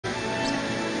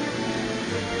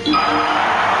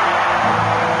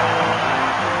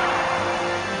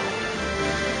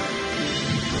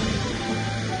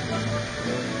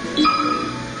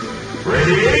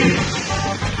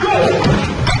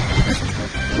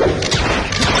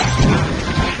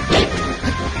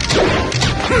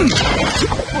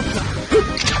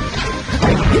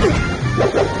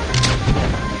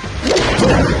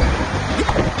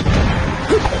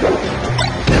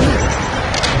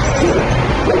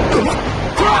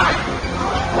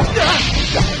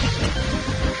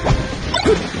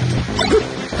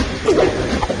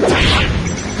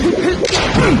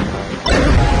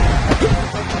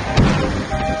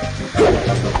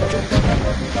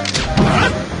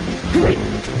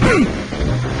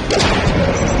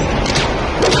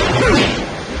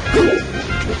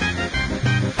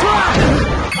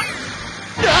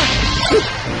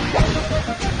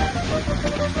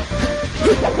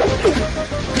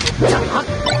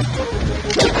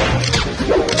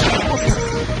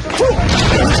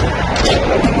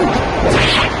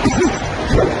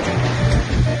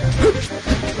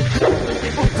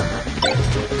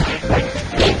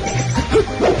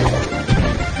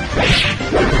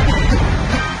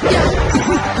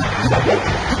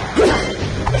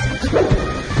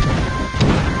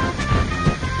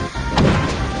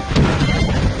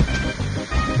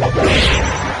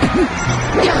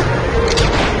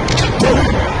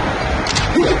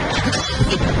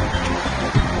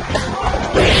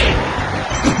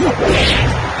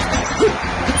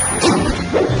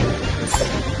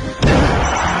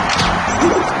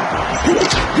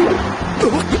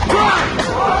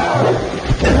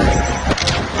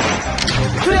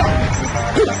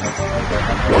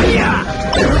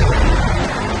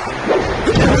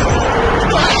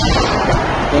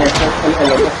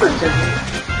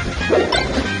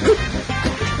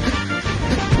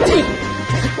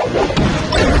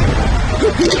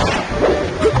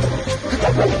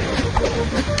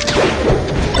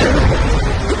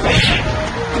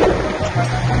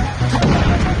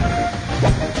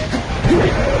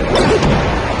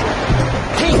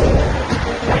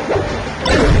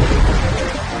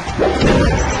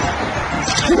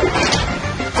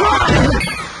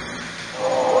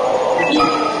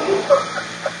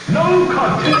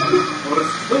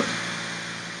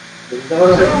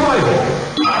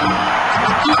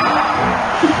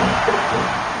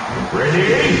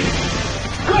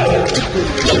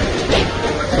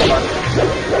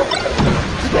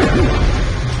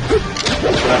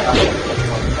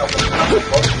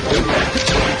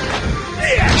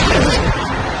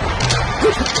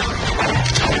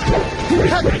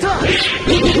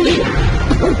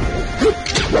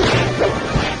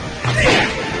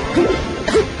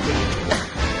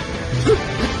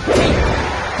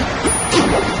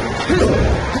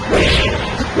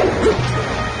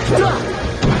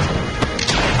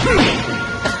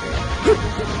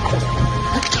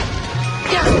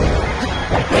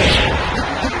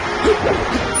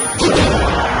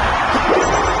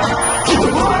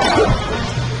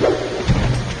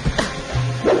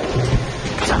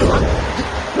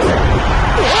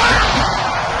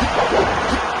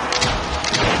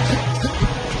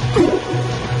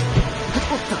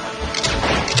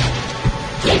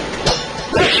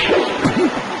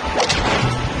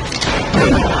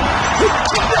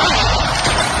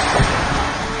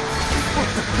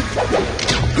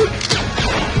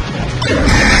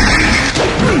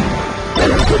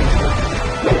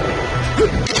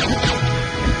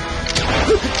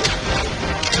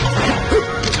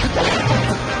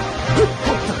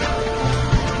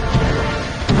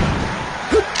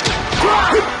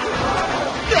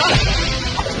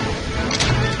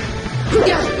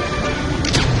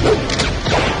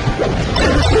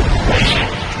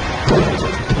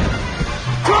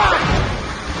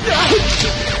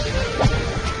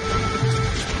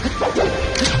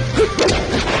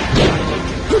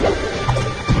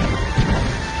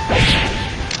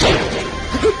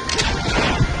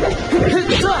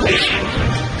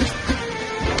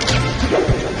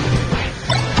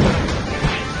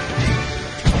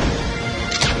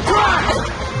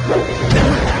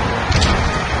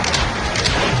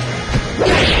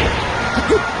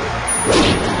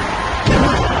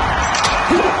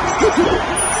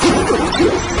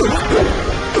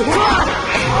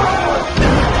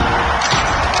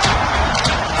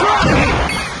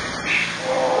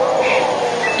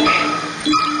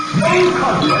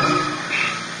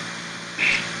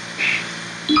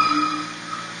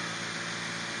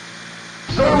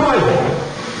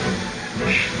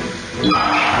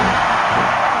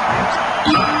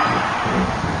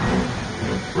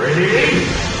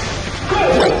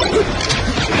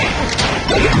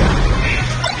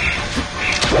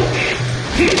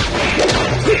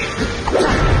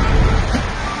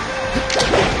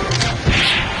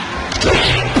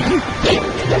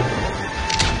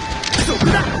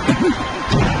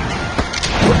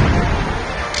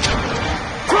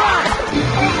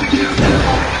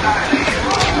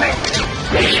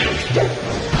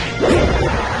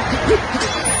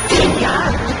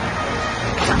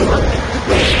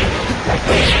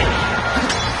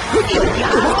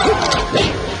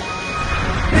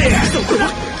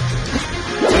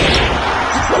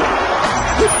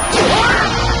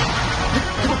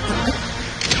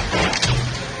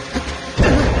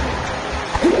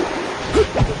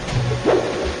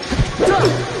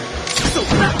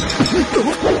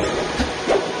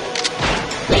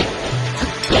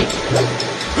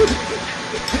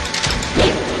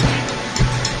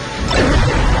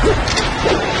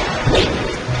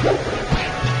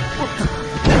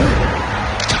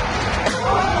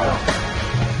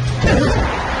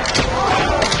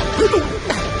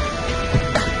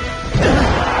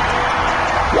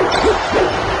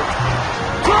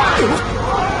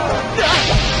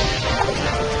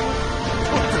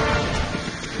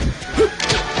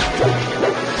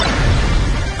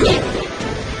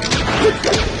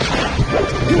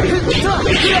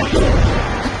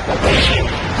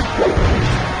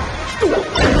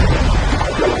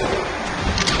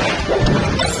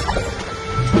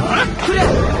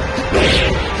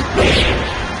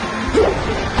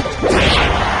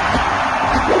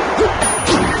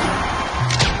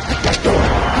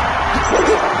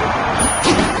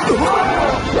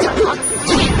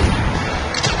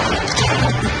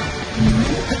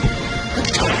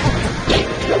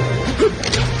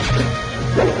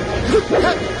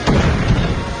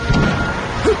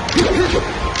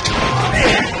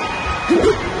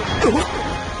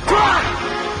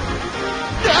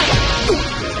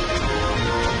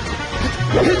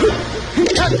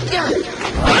In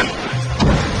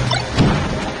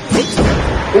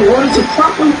order to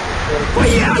properly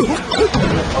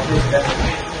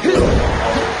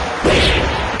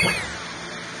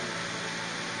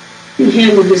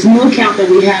handle this new account that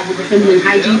we have with the feminine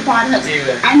hygiene products,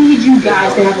 I need you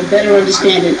guys to have a better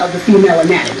understanding of the female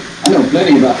anatomy. I know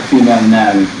plenty about the female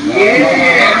anatomy.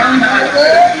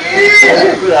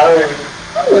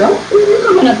 Oh, well, you're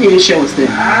coming up here to show us that.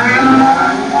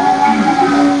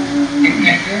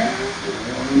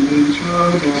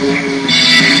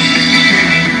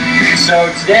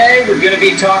 So today we're going to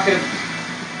be talking.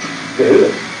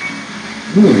 Good.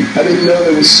 I didn't know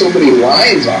there was so many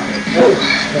lines on it. Oh,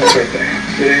 that's right there.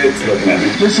 It's looking at me.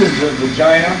 This is the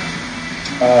vagina.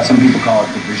 Some people call it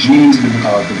the vagine, some people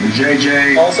call it the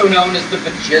vajayjay. Also known as the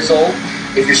vajizzle,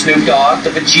 if you're Snoop Dogg,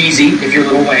 the vajeezy, if you're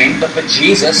Lil Wayne, the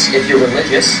vajesus, if you're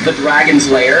religious, the dragon's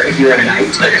lair, if you're a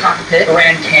knight, the cockpit,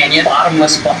 Grand Canyon,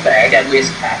 bottomless buffet,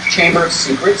 deadliest catch, chamber of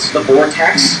secrets, the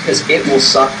vortex, because it will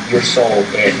suck your soul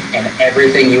in, and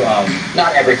everything you own.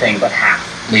 Not everything, but half.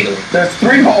 Legally. There's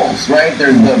 3 holes, right?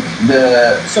 There's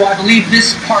the So I believe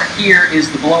this part here is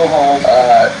the blowhole.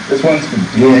 this one's the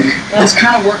dick. This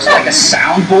kind of works like a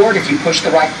soundboard if you push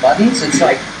the right buttons. It's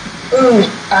like, ooh,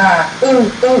 ah,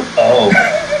 ooh, ooh, oh.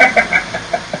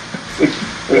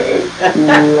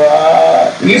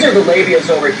 These are the labias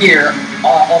over here,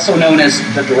 also known as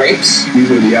the drapes. These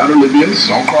are the outer labias,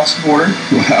 all across the border,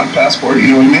 without a passport, you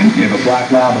know what I mean? You have a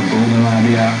black lab, a golden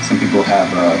labia. Some people have,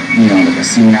 like a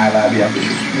seeing eye labia.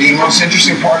 The most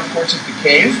interesting part, of course, is the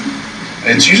cave.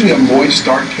 It's usually a moist,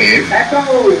 dark cave.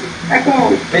 Echo!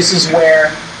 Echo! This is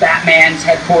where Batman's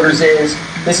headquarters is.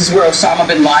 This is where Osama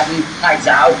bin Laden hides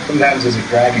out. Sometimes there's a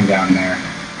dragon down there.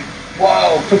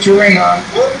 Whoa, put your ring on.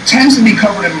 It tends to be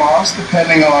covered in moss,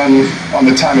 depending on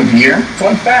the time of year.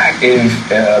 Fun fact, if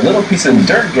a little piece of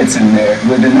dirt gets in there,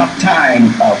 with enough time,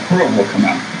 a pearl will come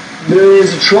out. There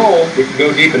is a troll. If you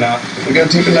go deep enough. If we go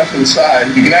deep enough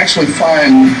inside, you can actually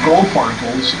find gold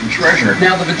particles and treasure.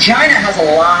 Now, the vagina has a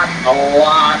lot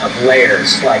of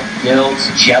layers, like guilt,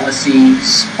 jealousy,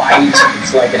 spite.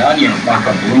 It's like an onion. Like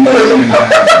a blue.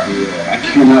 I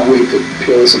cannot wait to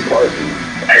peel this apart.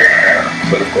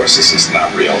 But of course, this is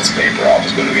not real. It's paper. I'll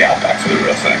just go to the Outback for the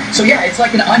real thing. So yeah, it's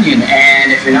like an onion,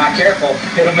 and if you're not careful,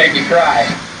 it'll make you cry.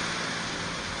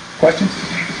 Questions?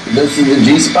 This is the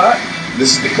G-spot.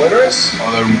 This is the clitoris,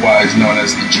 otherwise known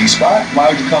as the G-spot. Why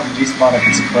would you call it the G-spot if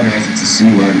it's a clitoris? It's a C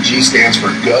word. G stands for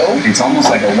go. It's almost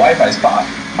like a Wi-Fi spot.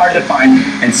 Hard to find,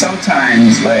 and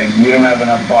sometimes, like, you don't have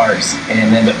enough bars,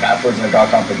 and then the passwords are all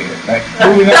complicated, right?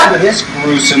 Moving on to this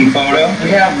gruesome photo.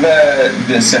 We have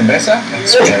the cerveza.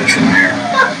 It's judged from here.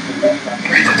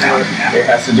 It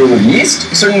has to do with yeast.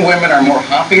 Certain women are more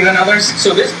hoppy than others.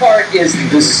 So this part is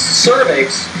the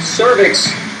cervix.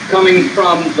 Cervix coming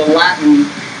from the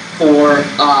Latin for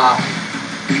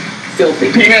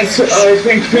filthy. Penis, I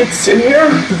think, fits in here.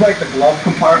 It's like the glove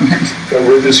compartment. The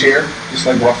rib is here, just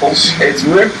like Ruffles. It's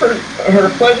ribbed for her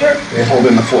pleasure, They hold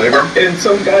in the flavor. and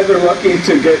some guys are lucky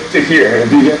to get to here.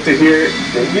 If you get to here,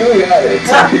 you got it.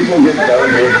 Some people get down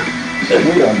here.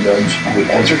 We don't judge. The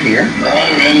ends are here.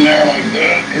 I'm in there like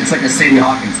that. It's like a Sadie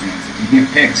Hawkins thing. It's like you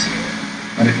get pics,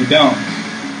 but if you don't,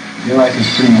 your life is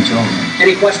pretty much over.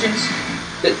 Any questions?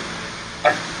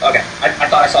 Okay, I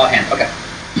thought I saw a hand. Okay.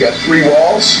 You got 3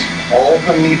 walls. All of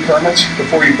them need permits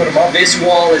before you put them up. This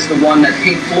wall is the one that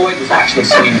Pink Floyd was actually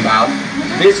singing about.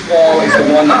 This wall is the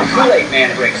one that the Kool-Aid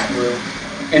Man breaks through.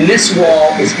 And this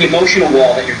wall is the emotional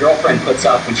wall that your girlfriend puts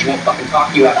up when she won't fucking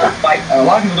talk to you after a fight. A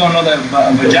lot of people don't know that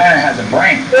a vagina has a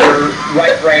brain. Your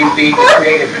right brain being the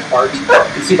creative part.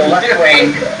 You see, the left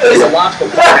brain is a logical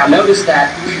part. Now notice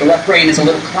that the left brain is a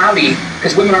little cloudy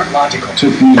because women aren't logical.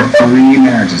 Took me 3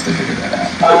 marriages to figure that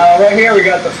out. Right here we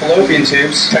got the fallopian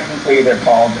tubes. Technically, they're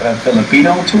called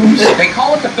Filipino tubes. They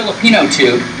call it the Filipino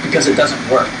tube because it doesn't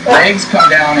work. Eggs come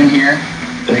down in here.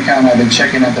 They kind of been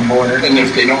checking at the border. And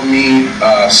if they don't need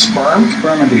sperm,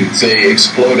 Spermidines. they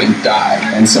explode and die.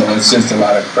 And so it's just a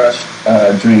lot of crushed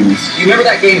dreams. You remember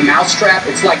that game Mousetrap?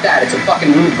 It's like that. It's a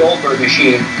fucking Rube Goldberg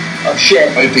machine of shit.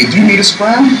 If they do need a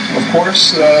sperm, of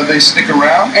course, they stick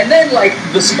around. And then, like,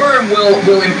 the sperm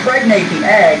will impregnate the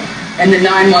egg, and then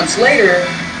 9 months later,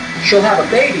 she'll have a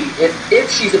baby if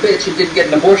she's a bitch and didn't get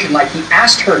an abortion like he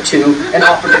asked her to and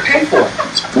offered to pay for it.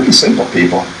 It's pretty simple,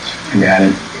 people. I got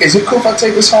it. Is it cool if I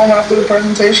take this home after the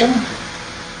presentation?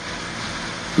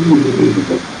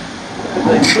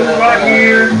 Right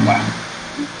here. Wow.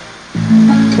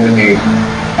 Clearly,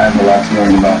 I have a lot to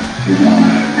learn about female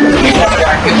anatomy.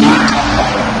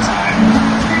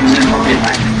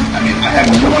 I mean, I have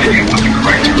no idea what the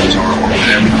correct terms are or what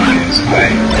everything is.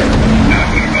 I'm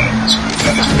not going to go to school.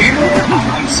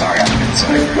 I'm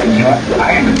know what?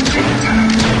 I am going to take the time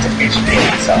to educate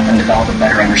myself and develop a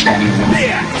better understanding of women.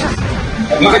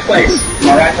 Look at place. Am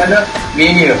I right, Linda? Me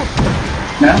and you.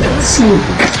 No?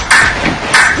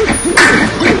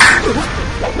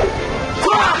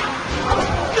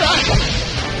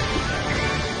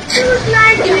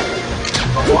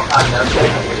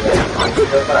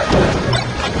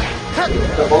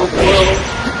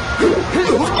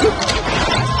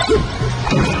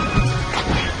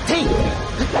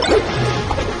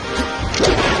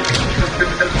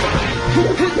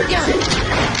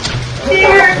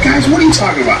 Guys, what are you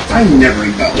talking about? I never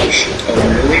embellish. Oh,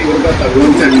 really? What about that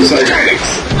one time you saw your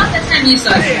ex? Not the time you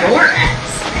saw your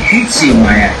ex. I hate seeing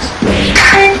my ex.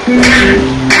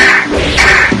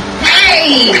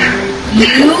 Hey!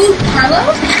 You,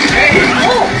 Carlo? Hey!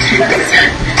 Oh!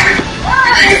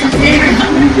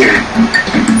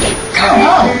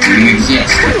 Oh, you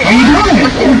exist. How you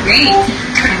doing? Great.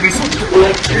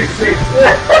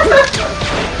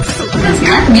 That's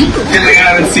not me. And I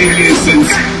haven't seen you since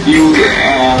you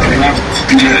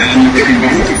left and everything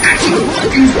went.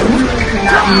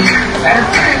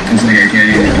 It's like I can't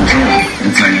even control it.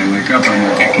 It's like I wake up, I'm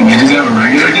like, can you just have a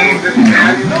regular day?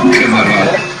 No,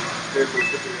 because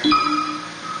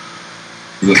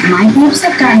My boobs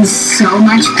have gotten so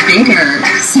much bigger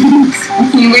since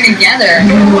we were together.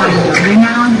 You know what I'm doing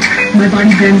now? My body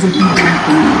bends like you don't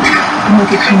think. I'm like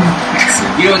a human flexor.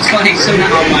 You know, it's funny, so now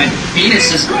my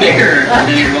penis is bigger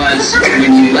than it was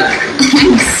when you left.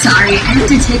 I'm sorry, I have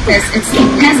to take this. It's the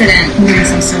president. I'm doing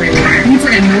some silly word. I think it's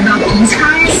like I know about these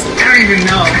guys. I don't even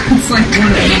know. It's like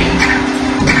one of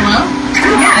them. Hello?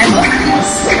 Yeah, I love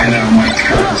this. I know, my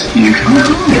God, he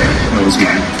that was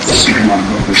my supermodel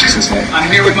girlfriend, she says, hey. I'm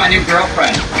here with my new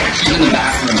girlfriend. She's in the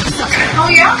bathroom.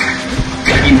 Oh, yeah?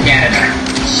 In Canada.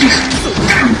 She's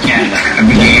from Canada. I've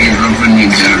been dating a girlfriend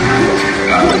named Jennifer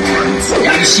Lawrence.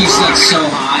 I mean, she's like so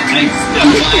hot. I'm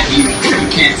glad you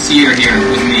can't see her here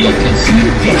with me because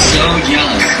I'm so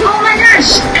jealous. Oh my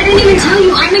gosh, I didn't even tell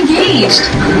you I'm engaged.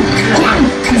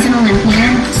 He's an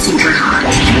Olympian, super hot.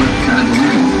 What kind of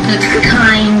woman? The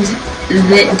kind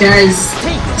that does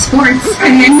sports.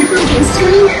 And then he proposed to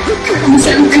me on the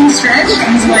 7th stretch.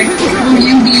 He's like, will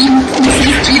you be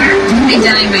Mrs. Jeter? My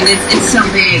diamond, it's so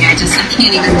big, I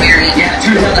can't even wear it. Yeah, it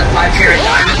turns out that 5-carat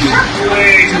diamond is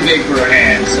way too big for her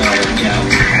hand, so, you know,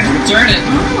 had to return it.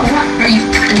 Are you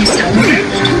still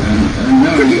engaged?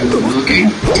 No, are you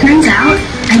looking? Turns out,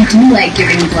 I do like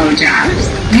giving blowjobs.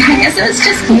 Yeah, I guess it was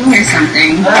just you or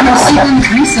something. We're seeing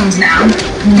threesomes now.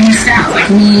 New styles,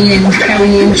 like me and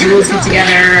Kelly and Jules get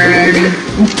together and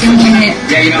doing it.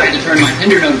 Yeah, you know, I had to turn my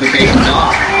Tinder notifications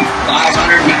off.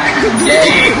 500 max a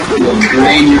day will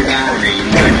drain your battery, you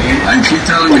know what I mean? I keep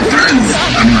telling my friends,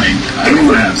 I'm like, I don't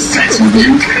want to have sex with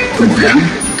you, with them,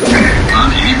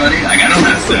 on anybody. Like, I don't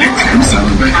have sex. I'm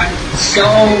celibate. I'm so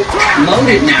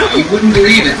loaded now, you wouldn't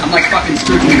believe it. I'm like fucking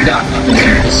Scrooge McDuck up in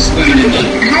there, just swimming in money.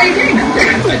 How are you doing that?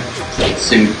 I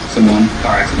sued someone,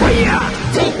 car accident.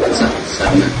 What's up?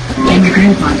 Settlement. And your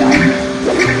grandpa died.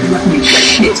 He left me a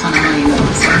shit ton of money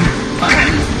though, so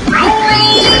fine.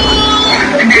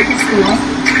 I'm back at school.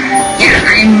 Yeah,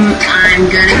 I'm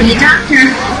gonna be a doctor.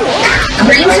 A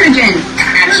brain surgeon,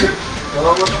 actually.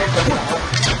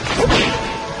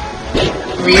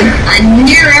 A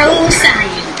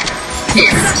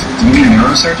neuroscientist. Do you mean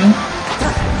neurosurgeon?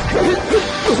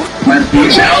 My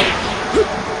bitch out?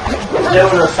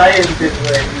 Neuroscientist,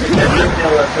 güey.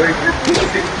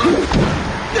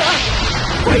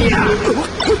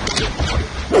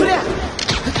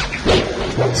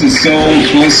 This is so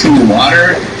close to the water.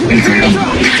 It's like,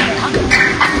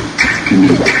 can you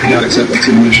not accept the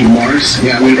to mission Mars?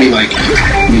 Yeah, I'm gonna be like,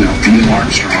 you know, Neil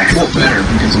Armstrong. Well, better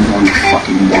because I'm going to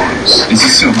fucking Mars. It's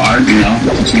just so hard, you know,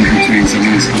 to choose between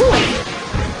someone's.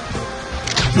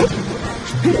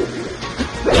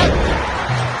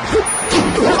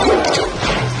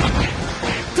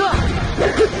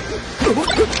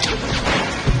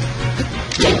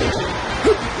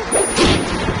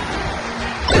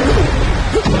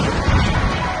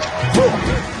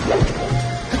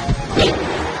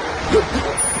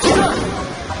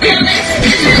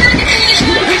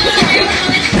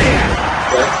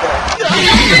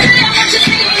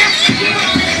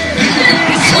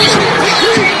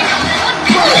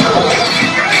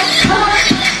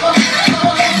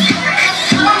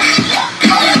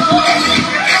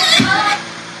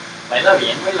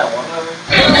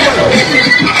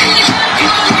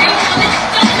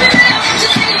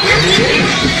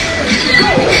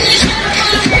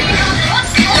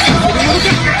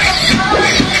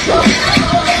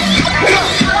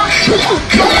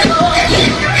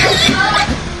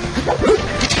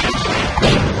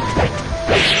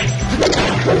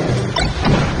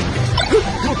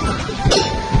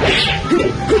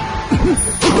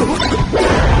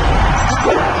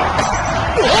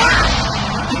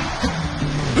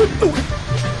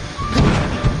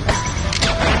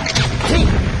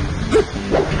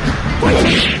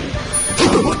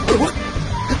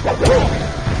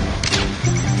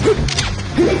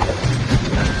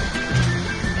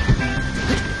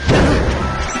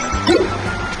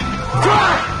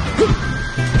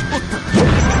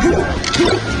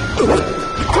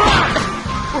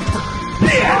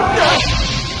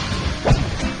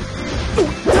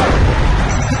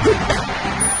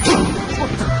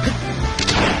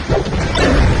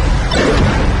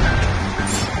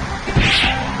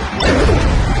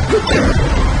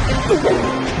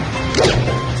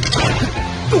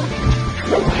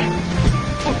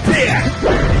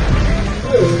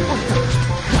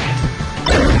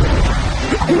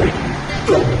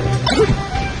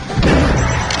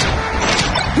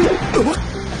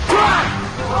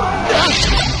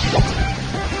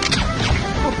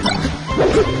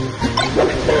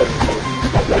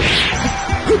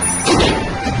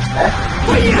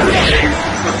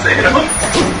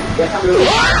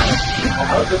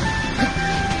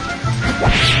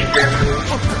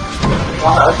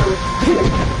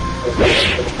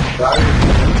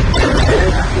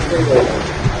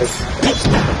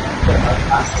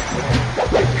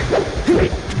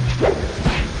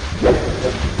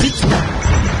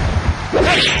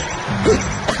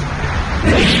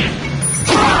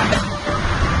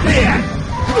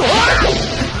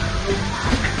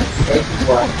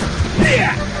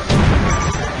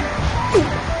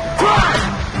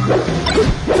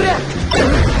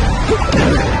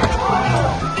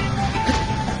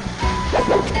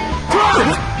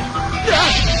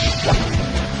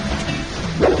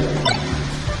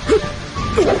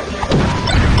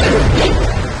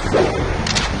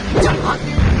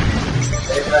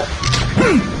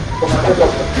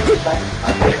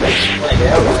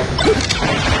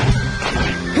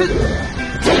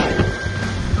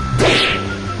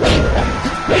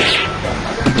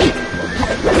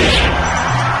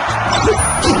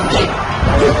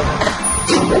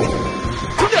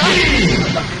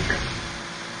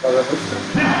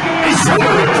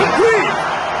 It's